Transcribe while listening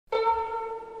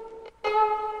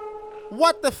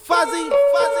What the fuzzy?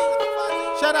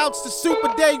 Shout outs to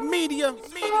Super Dave Media.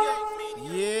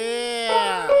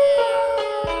 Yeah.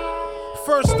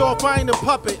 First off, I ain't a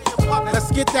puppet. Let's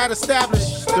get that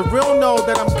established. The real know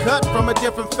that I'm cut from a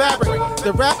different fabric.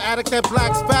 The rap addict that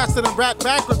blacks faster than rap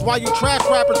backwards. While you trash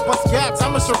rappers bust gats,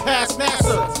 I'ma surpass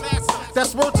NASA.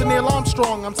 That's word to Neil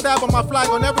Armstrong. I'm stabbing my flag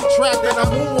on every track that I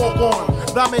moonwalk on.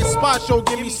 Dame Spot Show,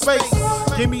 give me space.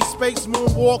 Give me space,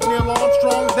 moonwalk, Neil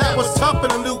Armstrong. That was tough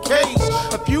in a new cage.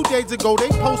 A few days ago, they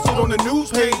posted on the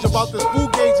news page about this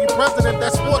fugazi president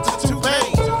that sports a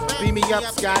toupee. Beat me up,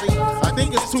 Scotty. I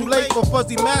think it's too late for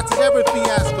fuzzy mats at every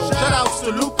fiasco. Shout outs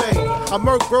to Lupe. I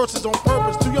murk verses on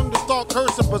purpose. Too young to start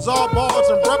cursing bizarre bars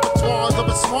and repertoires of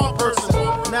a smart person.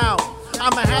 Now,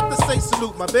 I'ma have to say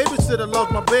salute. My babysitter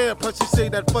loves my bear, plus she say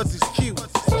that fuzzy's cute.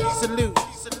 Salute.